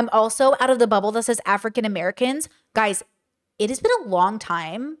 I'm also out of the bubble that says African Americans. Guys, it has been a long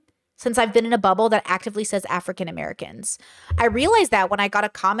time since I've been in a bubble that actively says African Americans. I realized that when I got a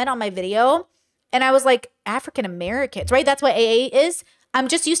comment on my video And I was like, African Americans, right? That's what AA is. I'm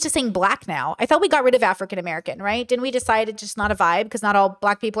just used to saying black now. I thought we got rid of African American, right? Didn't we decide it's just not a vibe because not all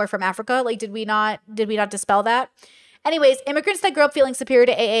black people are from Africa? Like, did we not dispel that? Anyways, immigrants that grow up feeling superior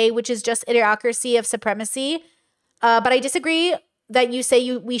to AA, which is just idiocracy of supremacy. But I disagree that you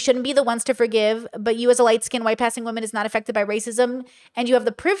say we shouldn't be the ones to forgive, but you as a light-skinned, white-passing woman is not affected by racism, and you have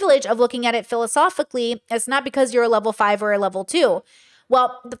the privilege of looking at it philosophically. It's not because you're a level 5 or a level 2.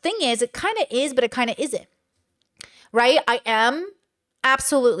 Well, the thing is, it kind of is, but it kind of isn't, right? I am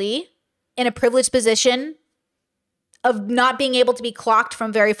absolutely in a privileged position of not being able to be clocked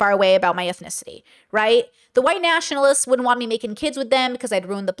from very far away about my ethnicity, right? The white nationalists wouldn't want me making kids with them because I'd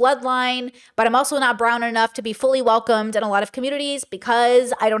ruin the bloodline, but I'm also not brown enough to be fully welcomed in a lot of communities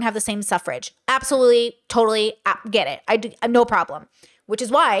because I don't have the same suffrage. Absolutely, totally get it. I do, no problem. Which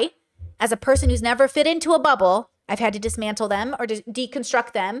is why, as a person who's never fit into a bubble, I've had to dismantle them or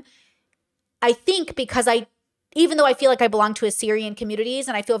deconstruct them. I think because even though I feel like I belong to Assyrian communities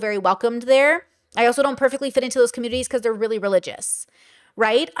and I feel very welcomed there, I also don't perfectly fit into those communities because they're really religious,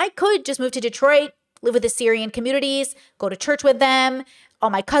 right? I could just move to Detroit, live with Assyrian communities, go to church with them. All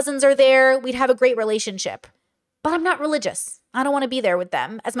my cousins are there. We'd have a great relationship. But I'm not religious. I don't want to be there with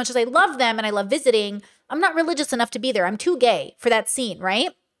them. As much as I love them and I love visiting, I'm not religious enough to be there. I'm too gay for that scene,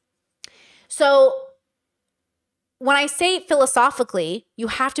 right? So when I say philosophically, you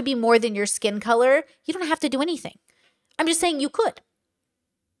have to be more than your skin color, you don't have to do anything. I'm just saying you could.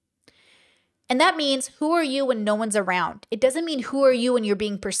 And that means, who are you when no one's around? It doesn't mean who are you when you're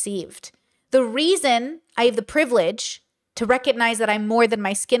being perceived. The reason I have the privilege to recognize that I'm more than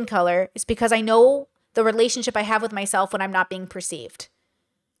my skin color is because I know the relationship I have with myself when I'm not being perceived.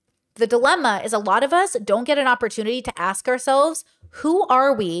 The dilemma is a lot of us don't get an opportunity to ask ourselves, who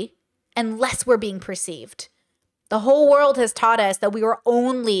are we unless we're being perceived? The whole world has taught us that we are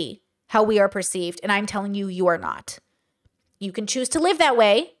only how we are perceived, and I'm telling you, you are not. You can choose to live that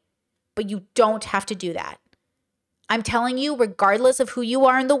way, but you don't have to do that. I'm telling you, regardless of who you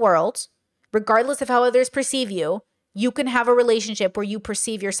are in the world, regardless of how others perceive you, you can have a relationship where you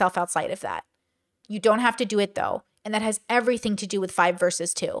perceive yourself outside of that. You don't have to do it though. And that has everything to do with 5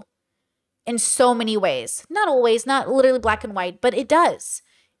 verses 2. In so many ways. Not always, not literally black and white, but it does.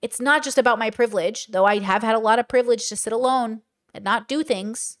 It's not just about my privilege, though I have had a lot of privilege to sit alone and not do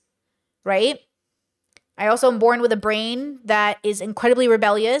things, right? I also am born with a brain that is incredibly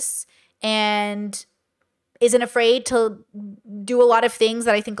rebellious and isn't afraid to do a lot of things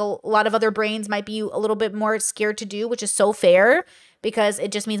that I think a lot of other brains might be a little bit more scared to do, which is so fair because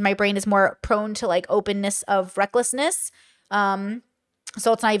it just means my brain is more prone to like openness of recklessness. So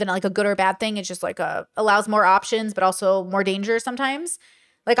it's not even like a good or bad thing. It's just like allows more options, but also more danger sometimes.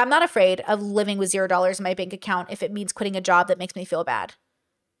 Like I'm not afraid of living with $0 in my bank account if it means quitting a job that makes me feel bad.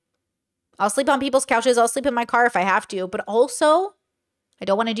 I'll sleep on people's couches. I'll sleep in my car if I have to, but also I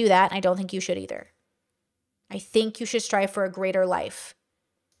don't want to do that. And I don't think you should either. I think you should strive for a greater life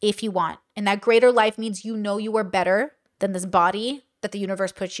if you want. And that greater life means you know you are better than this body that the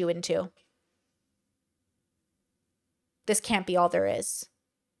universe puts you into. This can't be all there is.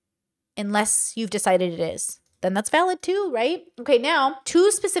 Unless you've decided it is. Then that's valid too, right? Okay, now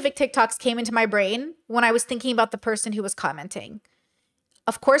 2 specific TikToks came into my brain when I was thinking about the person who was commenting.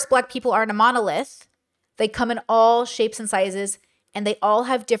 Of course, Black people aren't a monolith. They come in all shapes and sizes, and they all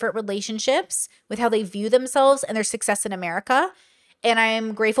have different relationships with how they view themselves and their success in America. And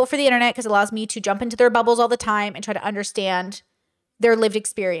I'm grateful for the internet because it allows me to jump into their bubbles all the time and try to understand their lived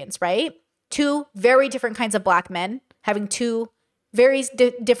experience, right? 2 very different kinds of Black men having 2 very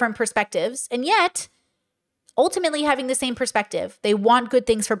different perspectives, and yet ultimately having the same perspective. They want good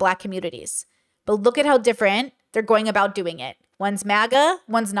things for Black communities. But look at how different they're going about doing it. One's MAGA,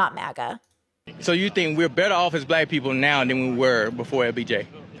 one's not MAGA. So you think we're better off as Black people now than we were before LBJ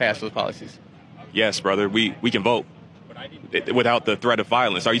passed those policies? Yes, brother. We can vote without the threat of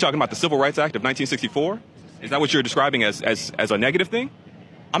violence. Are you talking about the Civil Rights Act of 1964? Is that what you're describing as a negative thing?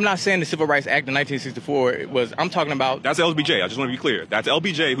 I'm not saying the Civil Rights Act of 1964 was, I'm talking about... That's LBJ. I just want to be clear. That's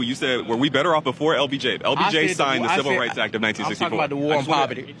LBJ who you said, were we better off before LBJ? LBJ signed the Civil Rights Act of 1964. I'm talking about the war on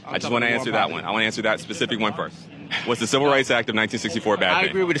poverty. I just want to answer that one. I want to answer that specific one first. Was the Civil Rights Act of 1964 bad thing? I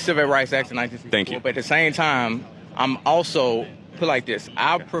agree with the Civil Rights Act of 1964. Thank you. But at the same time, I'm also, put like this,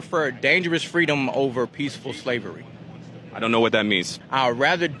 I prefer dangerous freedom over peaceful slavery. I don't know what that means. I'd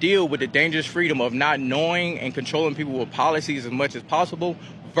rather deal with the dangerous freedom of not knowing and controlling people with policies as much as possible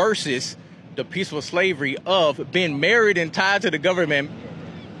versus the peaceful slavery of being married and tied to the government.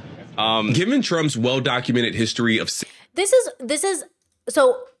 Given Trump's well-documented history of... This is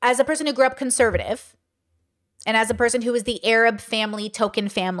so as a person who grew up conservative, and as a person who is the Arab family token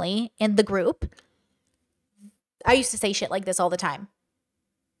family in the group, I used to say shit like this all the time.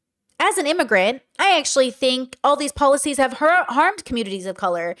 As an immigrant, I actually think all these policies have harmed communities of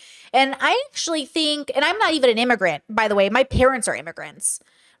color. And I actually think, and I'm not even an immigrant, by the way, my parents are immigrants,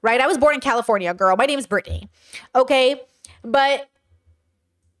 right? I was born in California, girl. My name is Brittany. Okay. But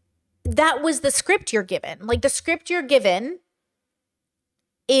that was the script you're given. Like the script you're given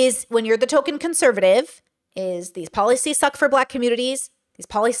is when you're the token conservative is these policies suck for black communities. These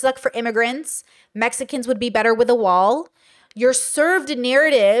policies suck for immigrants. Mexicans would be better with a wall. You're served a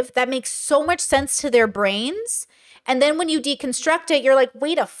narrative that makes so much sense to their brains. And then when you deconstruct it, you're like,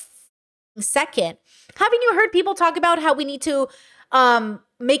 wait a second. Haven't you heard people talk about how we need to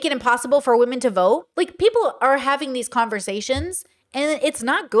make it impossible for women to vote? Like people are having these conversations and it's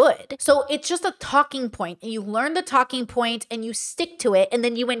not good. So it's just a talking point and you learn the talking point and you stick to it and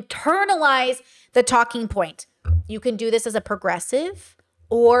then you internalize the talking point. You can do this as a progressive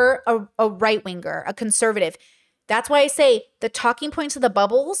or a right-winger, a conservative. That's why I say the talking points of the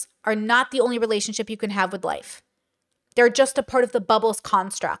bubbles are not the only relationship you can have with life. They're just a part of the bubbles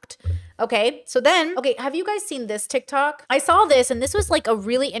construct. Okay, so then, okay, have you guys seen this TikTok? I saw this and this was like a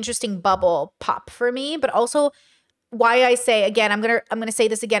really interesting bubble pop for me, but also why I say, again, I'm gonna say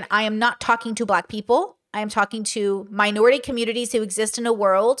this again, I am not talking to black people. I am talking to minority communities who exist in a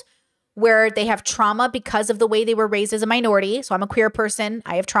world where they have trauma because of the way they were raised as a minority. So I'm a queer person.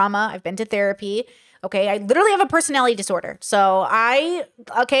 I have trauma. I've been to therapy. Okay, I literally have a personality disorder. So I'm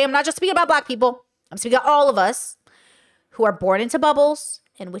not just speaking about black people. I'm speaking about all of us who are born into bubbles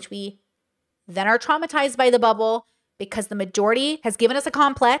in which we then are traumatized by the bubble because the majority has given us a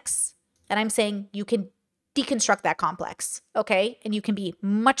complex. And I'm saying you can deconstruct that complex, okay? And you can be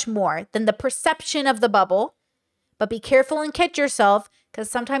much more than the perception of the bubble. But be careful and catch yourself because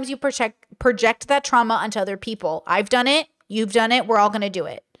sometimes you project that trauma onto other people. I've done it. You've done it. We're all going to do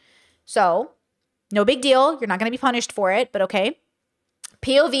it. So no big deal. You're not going to be punished for it, but okay.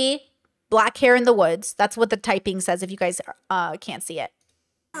 POV, black hair in the woods. That's what the typing says if you guys can't see it.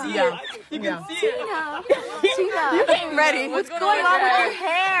 Yeah. You can see it. You're getting ready. What's going on with your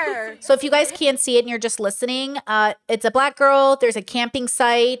hair? So if you guys can't see it and you're just listening, it's a black girl. There's a camping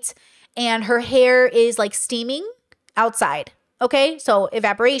site and her hair is like steaming outside. Okay, so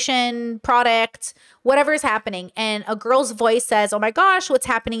evaporation, product, whatever is happening. And a girl's voice says, oh my gosh, what's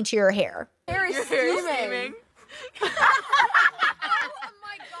happening to your hair? Hair is steaming. Oh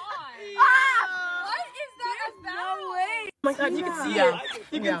my god. What is that about? No way. Oh my god, you can see it.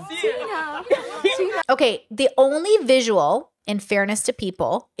 You can see it. Okay, the only visual, in fairness to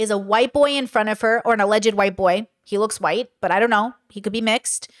people, is a white boy in front of her or an alleged white boy. He looks white, but I don't know. He could be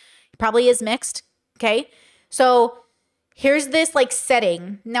mixed. He probably is mixed. Okay, so here's this like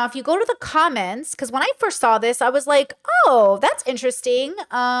setting. Now, if you go to the comments, because when I first saw this, I was like, oh, that's interesting. Okay,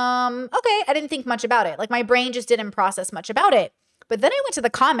 I didn't think much about it. Like my brain just didn't process much about it. But then I went to the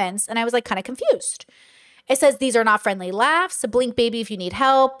comments and I was like kind of confused. It says, these are not friendly laughs. Blink baby if you need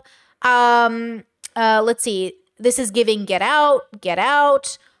help. Let's see. This is giving get out, get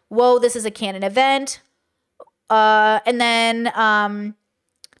out. Whoa, this is a canon event. And then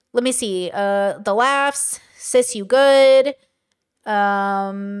let me see. The laughs. Sis, you good. It's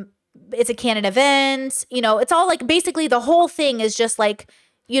a canon event. You know, it's all like basically the whole thing is just like,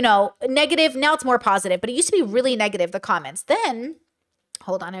 you know, negative. Now it's more positive, but it used to be really negative, the comments. Then,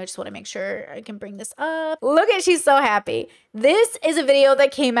 hold on, I just want to make sure I can bring this up. Look at, she's so happy. This is a video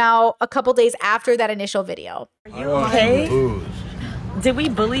that came out a couple days after that initial video. Are you okay? Did we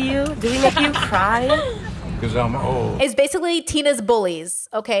bully you? Did we make you cry? Because I'm old. It's basically Tina's bullies,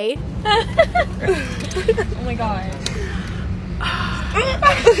 okay? Oh my god.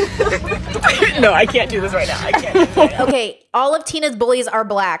 No, I can't do this right now. I can't do this right now. Okay, all of Tina's bullies are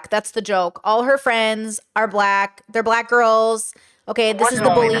black. That's the joke. All her friends are black. They're black girls. Okay, this is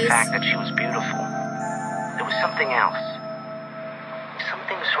the bullies. The fact that she was beautiful. There was something else.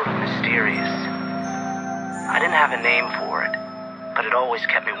 Something sort of mysterious. I didn't have a name for it, but it always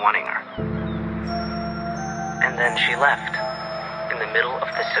kept me wanting her. And then she left in the middle of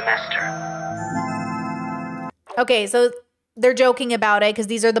the semester. Okay, so they're joking about it because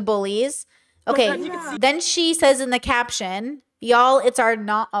these are the bullies. Okay, then she says in the caption, y'all, it's our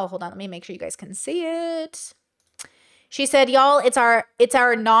not. Oh, hold on. Let me make sure you guys can see it. She said, y'all, it's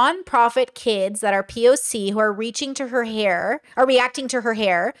our non-profit kids that are POC who are reaching to her hair, are reacting to her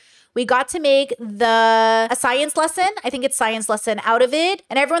hair. We got to make a science lesson. I think it's science lesson out of it.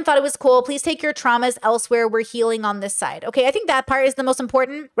 And everyone thought it was cool. Please take your traumas elsewhere. We're healing on this side. Okay, I think that part is the most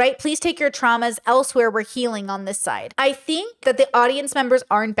important, right? Please take your traumas elsewhere. We're healing on this side. I think that the audience members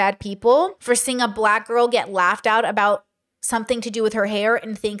aren't bad people for seeing a black girl get laughed out about something to do with her hair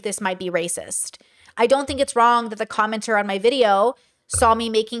and think this might be racist. I don't think it's wrong that the commenter on my video saw me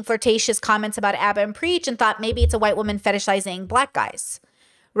making flirtatious comments about Abba and Preach and thought maybe it's a white woman fetishizing black guys.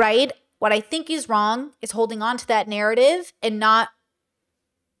 Right? What I think is wrong is holding on to that narrative and not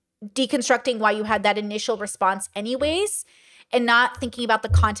deconstructing why you had that initial response anyways, and not thinking about the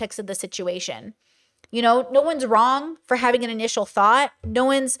context of the situation. You know, no one's wrong for having an initial thought.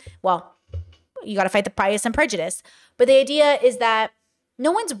 Well, you got to fight the bias and prejudice. But the idea is that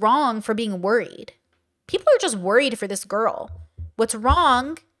no one's wrong for being worried. People are just worried for this girl. What's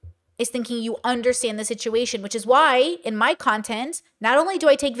wrong is thinking you understand the situation, which is why in my content, not only do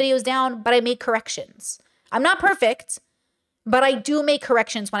I take videos down, but I make corrections. I'm not perfect, but I do make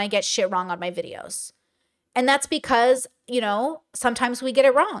corrections when I get shit wrong on my videos. And that's because, you know, sometimes we get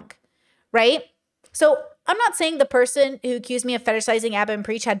it wrong, right? So I'm not saying the person who accused me of fetishizing Abba and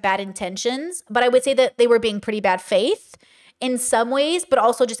Preach had bad intentions, but I would say that they were being pretty bad faith in some ways, but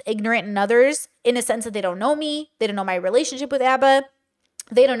also just ignorant in others, in a sense that they don't know me. They don't know my relationship with Abba.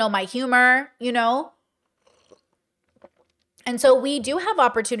 They don't know my humor, you know? And so we do have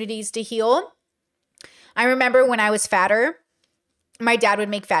opportunities to heal. I remember when I was fatter, my dad would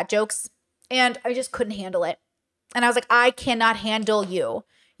make fat jokes and I just couldn't handle it. And I was like, I cannot handle you.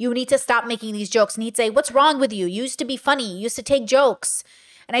 You need to stop making these jokes. And he'd say, what's wrong with you? You used to be funny. You used to take jokes.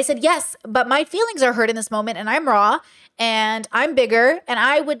 And I said, yes, but my feelings are hurt in this moment and I'm raw and I'm bigger and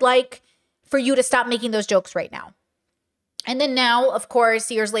I would like for you to stop making those jokes right now. And then now, of course,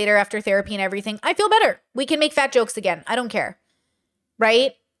 years later after therapy and everything, I feel better. We can make fat jokes again. I don't care.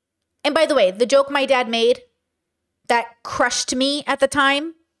 Right? And by the way, the joke my dad made that crushed me at the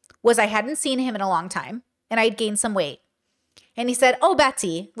time was I hadn't seen him in a long time and I'd gained some weight. And he said, oh,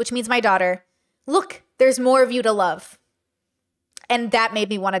 Betsy, which means my daughter, look, there's more of you to love. And that made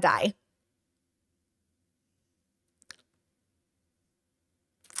me want to die.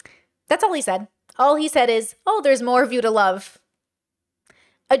 That's all he said. All he said is, oh, there's more of you to love.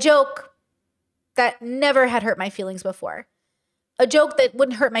 A joke that never had hurt my feelings before. A joke that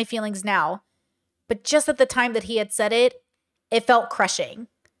wouldn't hurt my feelings now. But just at the time that he had said it, it felt crushing.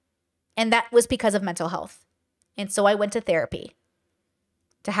 And that was because of mental health. And so I went to therapy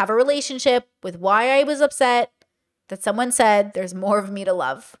to have a relationship with why I was upset that someone said there's more of me to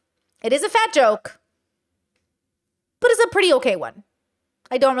love. It is a fat joke, but it's a pretty okay one.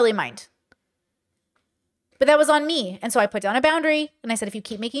 I don't really mind. But that was on me. And so I put down a boundary and I said, if you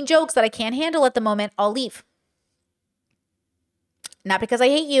keep making jokes that I can't handle at the moment, I'll leave. Not because I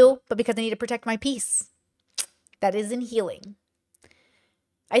hate you, but because I need to protect my peace. That is in healing.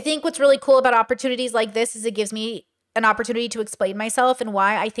 I think what's really cool about opportunities like this is it gives me an opportunity to explain myself and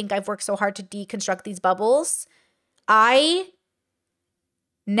why I think I've worked so hard to deconstruct these bubbles. I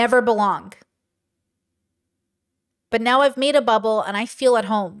never belong. But now I've made a bubble and I feel at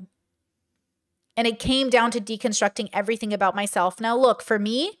home. And it came down to deconstructing everything about myself. Now, look, for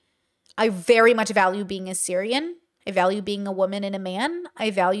me, I very much value being a Syrian. I value being a woman and a man.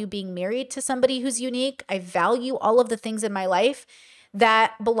 I value being married to somebody who's unique. I value all of the things in my life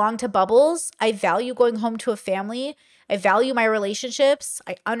that belong to bubbles. I value going home to a family. I value my relationships.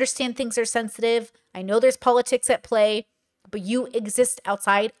 I understand things are sensitive. I know there's politics at play, but you exist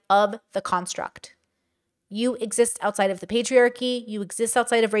outside of the construct. You exist outside of the patriarchy. You exist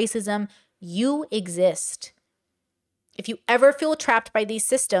outside of racism. You exist. If you ever feel trapped by these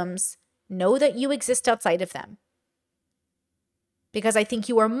systems, know that you exist outside of them. Because I think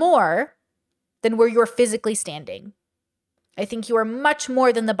you are more than where you're physically standing. I think you are much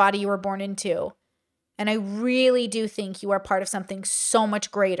more than the body you were born into. And I really do think you are part of something so much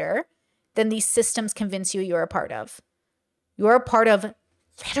greater than these systems convince you you're a part of. You are a part of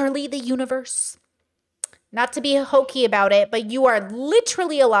literally the universe. Not to be hokey about it, but you are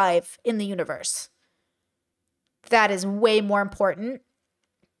literally alive in the universe. That is way more important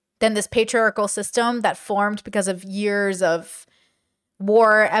than this patriarchal system that formed because of years of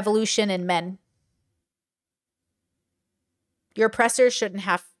war, evolution, and men. Your oppressors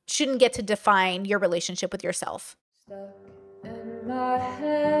shouldn't get to define your relationship with yourself. Stuck in my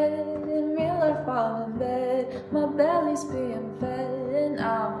head, in real life I'm in bed, my belly's being fed and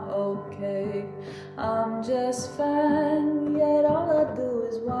I'm okay. I'm just fine, yet all I do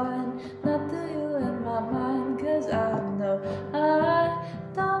is whine, not to you in my mind, 'cause I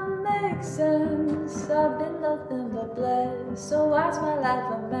makes sense. I've been nothing but blessed. So why's my life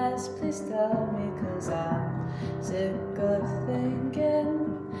a mess? Please tell me, cause I'm sick of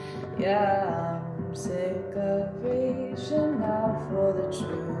thinking. Yeah, I'm sick of reaching out for the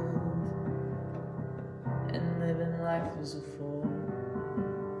truth and living life as a fool.